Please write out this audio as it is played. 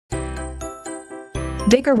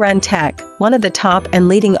Vigorun Tech, one of the top and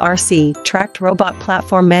leading RC tracked robot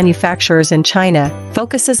platform manufacturers in China,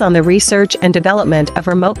 focuses on the research and development of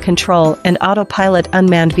remote control and autopilot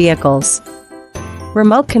unmanned vehicles.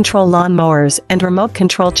 Remote control lawn mowers and remote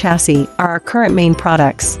control chassis are our current main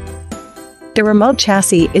products. The remote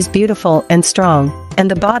chassis is beautiful and strong, and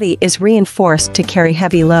the body is reinforced to carry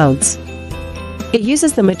heavy loads. It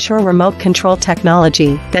uses the mature remote control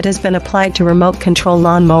technology that has been applied to remote control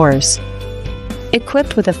lawn mowers.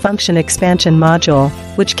 Equipped with a function expansion module,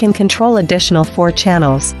 which can control additional 4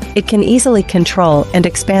 channels, it can easily control and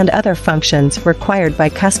expand other functions required by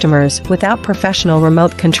customers without professional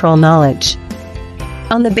remote control knowledge.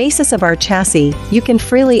 On the basis of our chassis, you can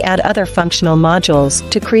freely add other functional modules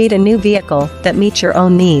to create a new vehicle that meets your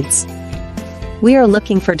own needs. We are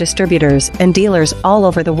looking for distributors and dealers all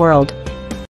over the world